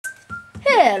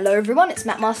Hello everyone, it's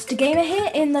Master Gamer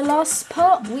here. In the last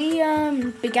part, we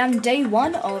began day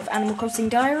 1 of Animal Crossing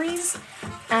Diaries,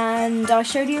 and I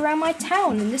showed you around my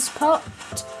town. In this part,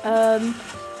 I'm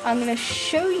going to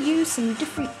show you some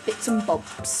different bits and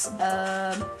bobs.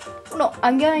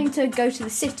 I'm going to go to the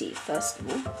city first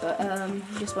of all, but I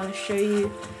just want to show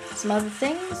you some other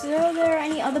things. Are there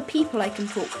any other people I can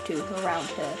talk to around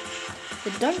here?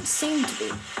 There don't seem to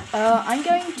be. I'm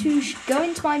going to go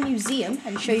into my museum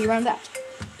and show you around that.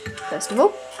 First of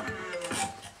all,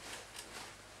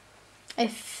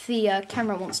 if the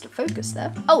camera wants to focus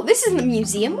there. Oh, this isn't a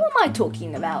museum. What am I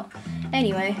talking about?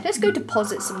 Anyway, let's go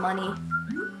deposit some money.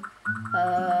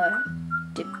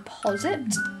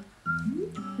 Deposit.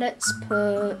 Let's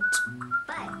put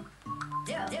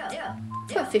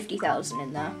 50,000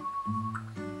 in there.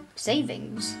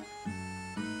 Savings.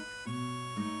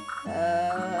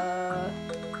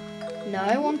 No,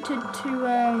 I wanted to,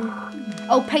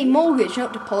 oh, pay mortgage,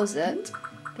 not deposit.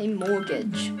 Pay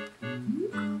mortgage.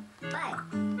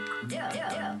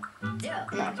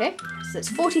 Okay, so there's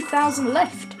 40,000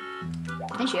 left.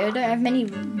 Actually, I don't have many,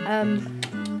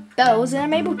 bells, and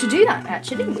I'm able to do that,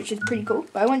 actually, which is pretty cool.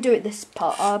 But I won't do it this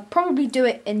part. I'll probably do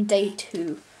it in day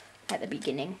 2 at the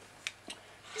beginning.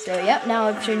 So, yep, now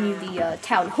I've shown you the,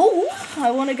 town hall.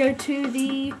 I want to go to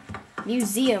the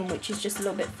museum, which is just a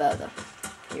little bit further.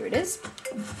 Here it is.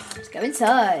 Let's go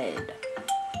inside.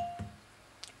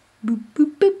 Boop,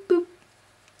 boop, boop, boop.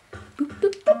 Boop,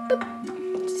 boop, boop, boop.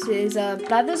 This is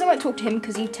Blathers. I won't talk to him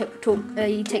because he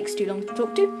takes too long to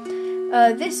talk to.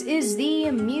 This is the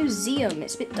museum.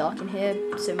 It's a bit dark in here,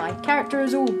 so my character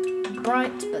is all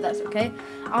bright, but that's okay.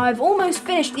 I've almost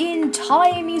finished the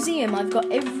entire museum. I've got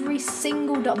every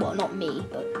single, well, not me,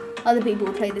 but other people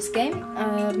who play this game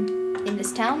in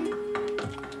this town.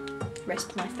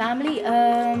 Rest of my family.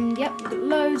 Yep, got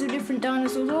loads of different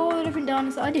dinosaurs, all the different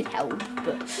dinosaurs. I did help,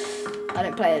 but I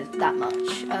don't play it that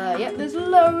much. Yep, there's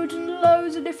loads and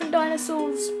loads of different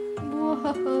dinosaurs.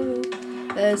 Whoa.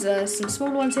 There's some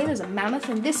smaller ones here. There's a mammoth,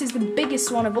 and this is the biggest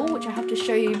one of all, which I have to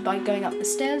show you by going up the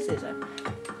stairs. There's a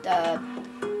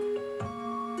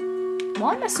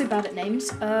why am I so bad at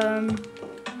names?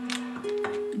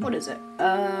 What is it?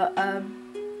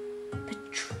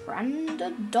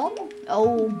 Petrandodon?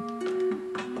 Oh,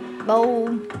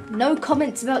 no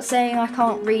comments about saying I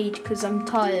can't read because I'm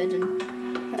tired and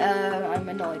I'm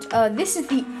annoyed. This is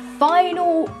the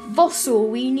final fossil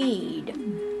we need.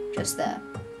 Just there.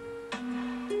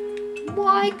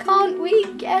 Why can't we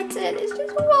get it? It's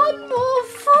just one more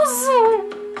fossil.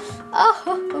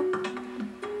 Oh.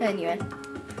 Anyway,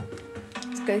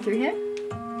 let's go through here.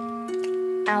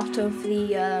 Out of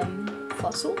the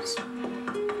fossils.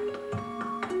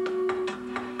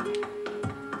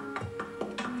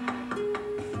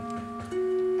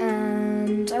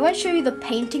 I won't show you the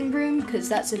painting room because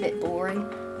that's a bit boring.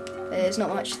 There's not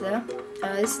much there.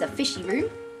 This is the fishy room.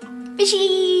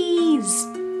 Fishies!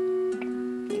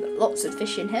 You've got lots of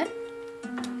fish in here.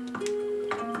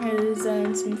 There's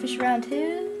some fish around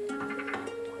here.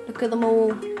 Look at them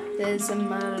all. There's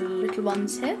some little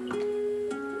ones here.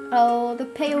 Oh, the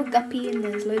pale guppy, and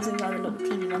there's loads of other little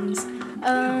teeny ones.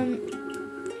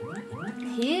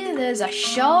 Here, there's a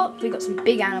shark. We've got some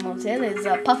big animals here. There's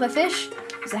a pufferfish.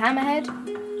 There's a hammerhead.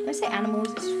 Did I say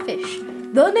animals? It's fish.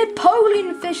 The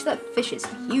Napoleon fish. That fish is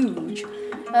huge.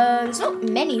 There's not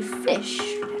many fish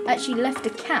actually left to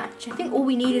catch. I think all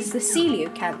we need is the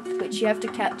coelacanth, which you have to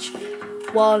catch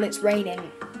while it's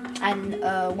raining and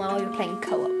while you're playing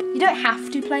co-op. You don't have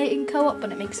to play it in co-op,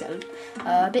 but it makes it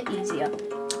a bit easier.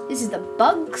 This is the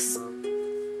bugs.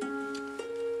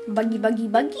 Buggy, buggy,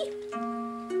 buggy.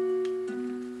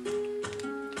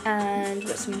 And we've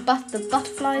got some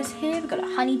butterflies here. We've got a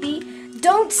honeybee.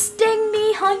 Don't sting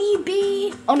me,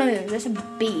 honeybee! Oh no, there's a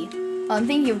bee. I'm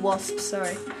thinking of wasps,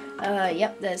 sorry.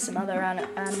 Yep, there's some other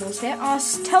animals here. I'll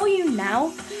tell you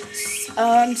now,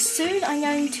 soon I'm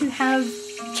going to have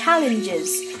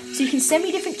challenges. So you can send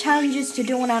me different challenges to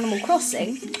do on Animal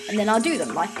Crossing, and then I'll do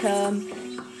them. Like,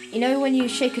 you know when you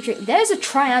shake a tree, there's a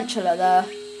tarantula there.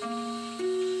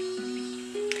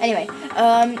 Anyway,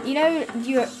 you know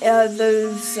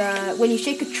those when you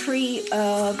shake a tree,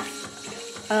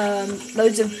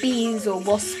 loads of bees or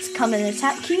wasps come and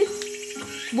attack you.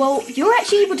 Well, you're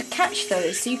actually able to catch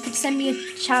those, so you could send me a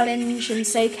challenge and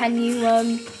say, can you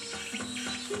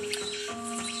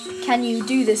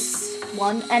do this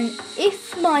one? And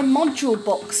if my module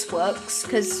box works,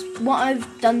 because what I've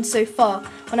done so far,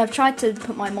 when I've tried to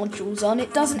put my modules on,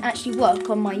 it doesn't actually work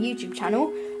on my YouTube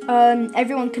channel.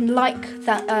 Everyone can like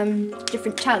that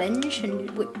different challenge and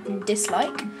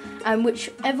dislike, and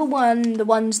whichever one, the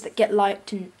ones that get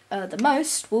liked the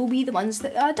most, will be the ones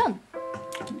that are done.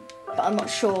 but I'm not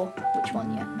sure which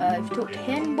one yet. I've talked to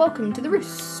him. Welcome to the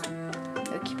roost.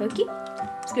 Okie pokey.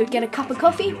 Let's go get a cup of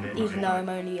coffee, even though I'm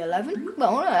only 11.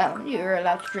 Well, you're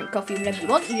allowed to drink coffee whenever you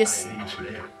want. You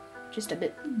just a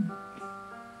bit.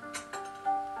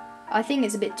 I think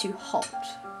it's a bit too hot.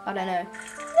 I don't know.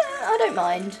 I don't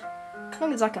mind. As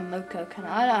long as like a mocha kind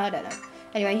of. I don't know.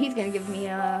 Anyway, he's gonna give me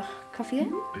a coffee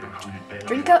there.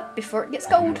 Drink up before it gets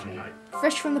cold.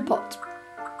 Fresh from the pot.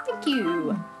 Thank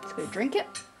you. Let's go drink it.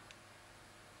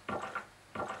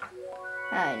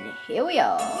 And here we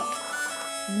are.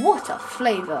 What a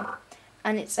flavour.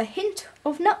 And it's a hint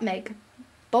of nutmeg.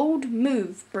 Bold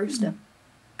move, Brewster.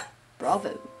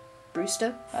 Bravo.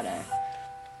 Brewster? I don't know.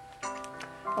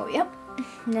 Oh, yep.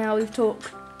 Now we've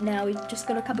talked. Now we've just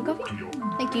got a cup of coffee.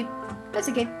 Thank you. That's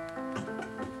okay.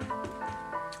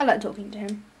 I like talking to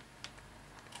him.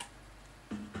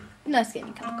 Nice getting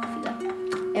a cup of coffee there.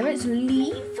 And let's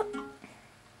leave.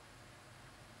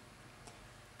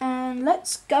 And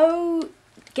let's go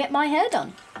get my hair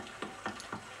done.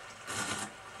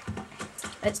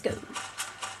 Let's go.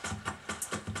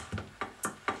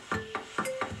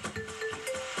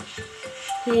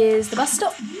 Here's the bus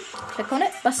stop. Click on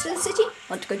it. Bus to the city.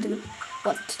 Want to take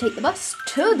the bus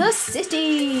to the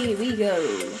city. We go.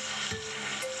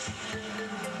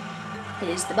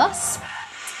 Here's the bus.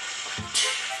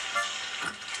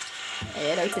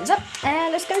 It opens up,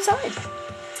 and let's go inside.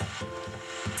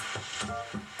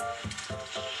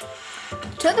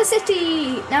 To the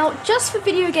city. Now, just for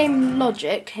video game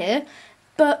logic here,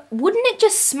 but wouldn't it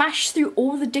just smash through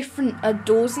all the different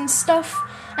doors and stuff?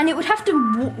 And it would have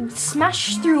to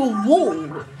smash through a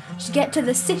wall to get to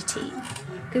the city.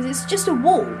 Because it's just a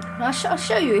wall. I'll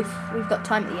show you if we've got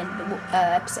time at the end of the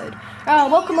episode. Oh,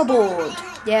 welcome aboard.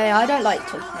 Yeah, I don't like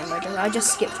talking anymore. I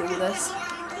just skip through all this.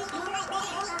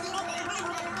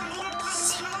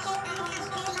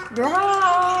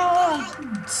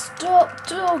 Stop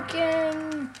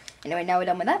talking. Anyway, now we're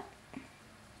done with that.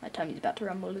 My tummy's about to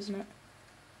rumble, isn't it?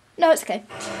 No, it's okay.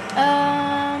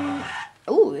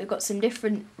 Oh, we've got some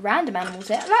different random animals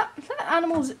here. That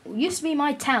animals used to be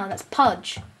my town. That's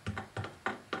Pudge.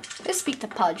 Let's speak to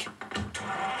Pudge.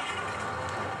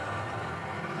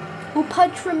 Will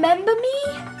Pudge remember me?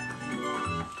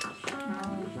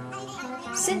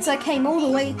 Since I came all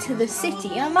the way to the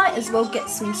city, I might as well get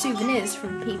some souvenirs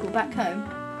from people back home.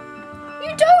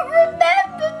 You don't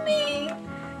remember me!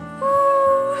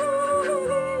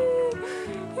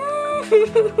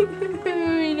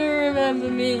 You don't remember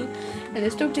me. And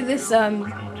let's talk to this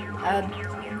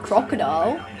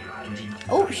crocodile.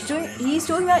 Oh, he's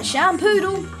talking about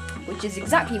Shampoodle, which is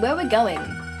exactly where we're going.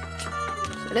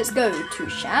 So let's go to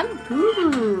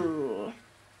Shampoodle.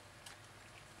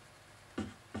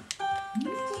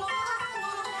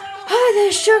 Hi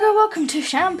there, sugar. Welcome to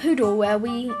Shampoodle, where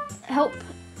we help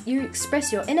you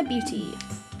express your inner beauty.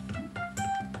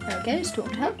 Okay, let's talk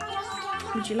to her.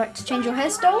 Would you like to change your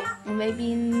hairstyle? Or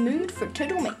maybe in the mood for a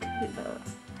total makeover?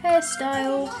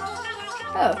 Hairstyle.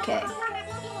 Okay.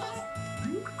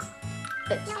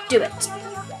 Let's do it.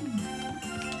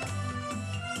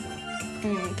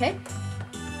 Okay.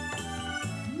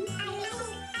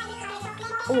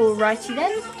 Alrighty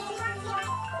then.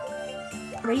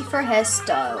 Ready for a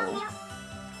hairstyle.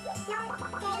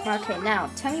 Okay, now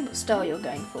tell me what style you're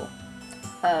going for.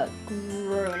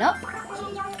 Grown up.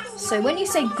 So when you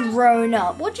say grown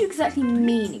up, what do you exactly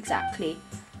mean exactly?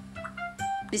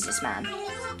 Businessman.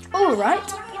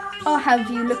 Alright, I'll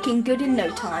have you looking good in no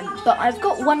time, but I've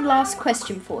got one last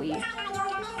question for you.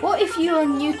 What if your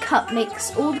new cut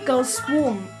makes all the girls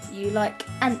swarm you like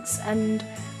ants and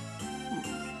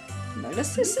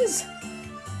mollusses?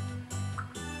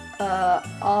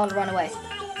 I'll run away.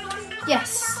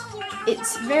 Yes,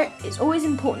 it's always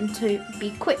important to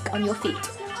be quick on your feet.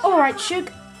 Alright,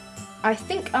 Shug, I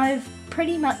think I've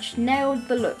pretty much nailed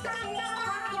the look.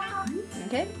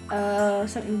 Okay,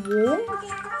 something warm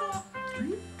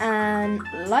and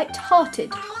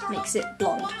light-hearted makes it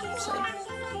blonde. So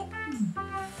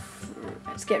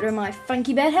let's get rid of my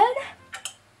funky bedhead.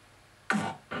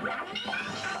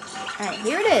 And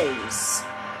here it is.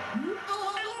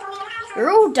 You're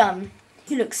all done.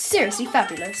 You look seriously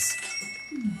fabulous.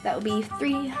 That will be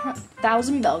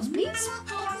 3,000 bells, please.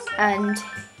 And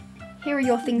here are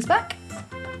your things back.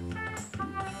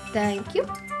 Thank you.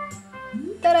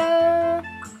 Ta-da!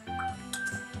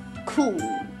 Cool.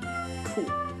 Cool.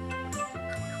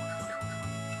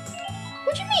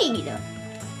 What do you mean?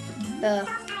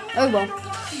 Oh well.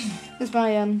 There's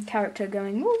my character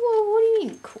going, whoa, what do you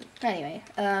mean? Cool. Anyway,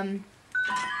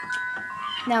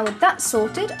 now with that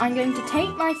sorted, I'm going to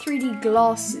take my 3D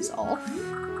glasses off.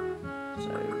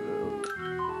 So,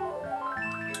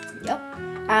 yep.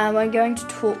 And I'm going to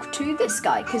talk to this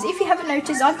guy, because if you haven't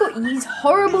noticed, I've got these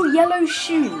horrible yellow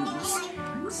shoes.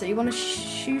 So you want a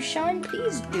shoe shine?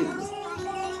 Please do.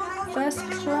 First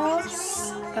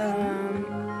class.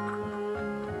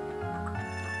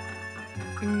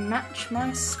 Match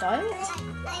my style.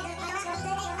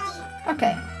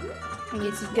 Okay.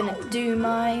 He's gonna do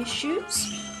my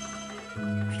shoes.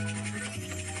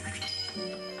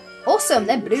 Awesome,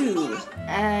 they're blue.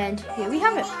 And here we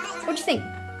have it. What do you think?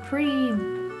 Pretty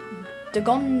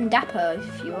dagon dapper,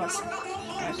 if you ask.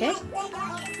 Okay.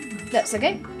 That's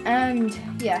okay. And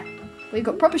yeah, we've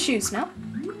got proper shoes now.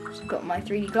 Just got my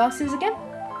 3D glasses again.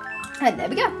 And there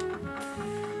we go.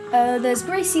 There's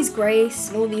Gracie's Grace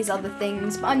and all these other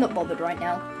things, but I'm not bothered right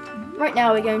now. Right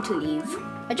now we're going to leave.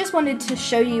 I just wanted to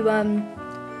show you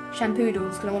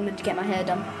shampoodles because I wanted to get my hair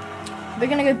done. We're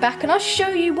going to go back and I'll show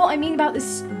you what I mean about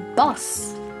this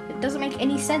bus. It doesn't make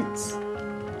any sense.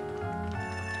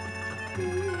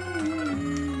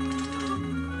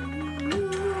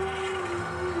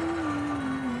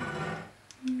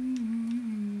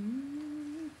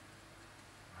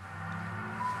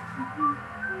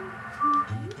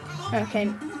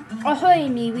 Okay. Ahoy,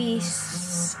 me wee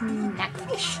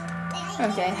snackfish.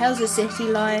 Okay, how's the city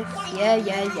life?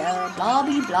 Yeah.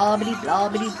 Blobby, blobbity,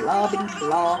 blobbity, blobbity,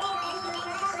 blah.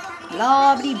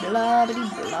 Blobbity, blobbity,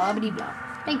 blobbity, blah.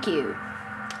 Thank you.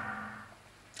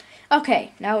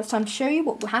 Okay, now it's time to show you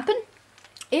what will happen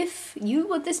if you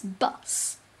were this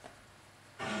bus.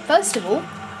 First of all,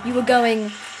 you were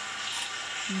going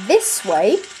this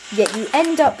way, yet you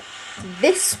end up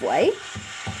this way.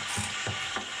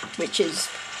 Which is,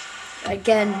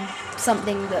 again,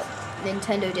 something that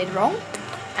Nintendo did wrong.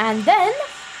 And then,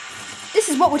 this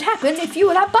is what would happen if you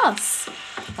were that bus.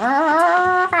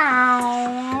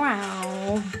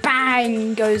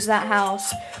 Bang goes that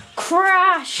house.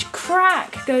 Crash,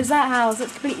 crack goes that house.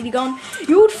 That's completely gone.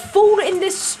 You would fall in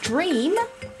this stream.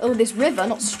 Oh, this river,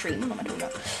 not stream. What am I talking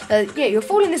about? Yeah, you'll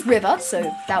fall in this river,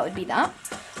 so that would be that.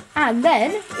 And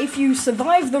then, if you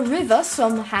survive the river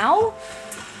somehow,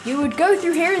 you would go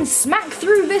through here and smack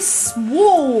through this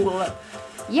wall.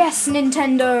 Yes,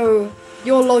 Nintendo,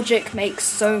 your logic makes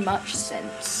so much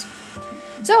sense.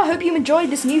 So I hope you enjoyed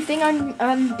this new thing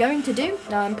I'm going to do.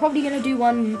 I'm probably going to do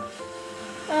one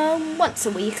once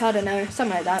a week, I don't know,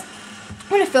 something like that.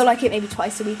 When I feel like it, maybe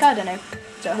twice a week, I don't know.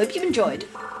 So I hope you enjoyed.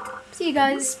 See you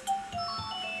guys.